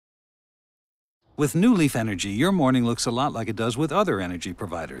With New Leaf Energy, your morning looks a lot like it does with other energy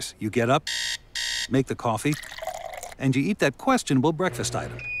providers. You get up, make the coffee, and you eat that questionable breakfast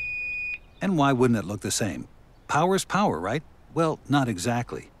item. And why wouldn't it look the same? Power's power, right? Well, not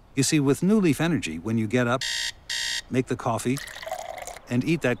exactly. You see, with New Leaf Energy, when you get up, make the coffee, and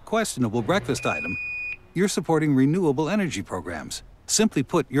eat that questionable breakfast item, you're supporting renewable energy programs. Simply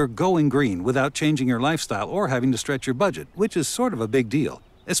put, you're going green without changing your lifestyle or having to stretch your budget, which is sort of a big deal,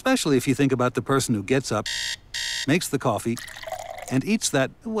 especially if you think about the person who gets up, makes the coffee, and eats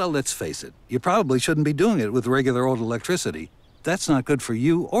that, well, let's face it, you probably shouldn't be doing it with regular old electricity. That's not good for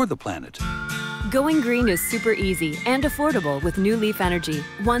you or the planet. Going green is super easy and affordable with New Leaf Energy.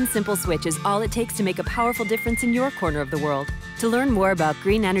 One simple switch is all it takes to make a powerful difference in your corner of the world. To learn more about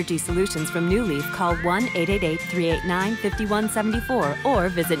green energy solutions from New Leaf, call 1-888-389-5174 or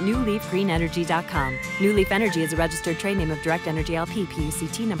visit newleafgreenenergy.com. New Leaf Energy is a registered trade name of Direct Energy LP,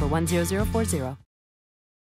 PUCT number 10040.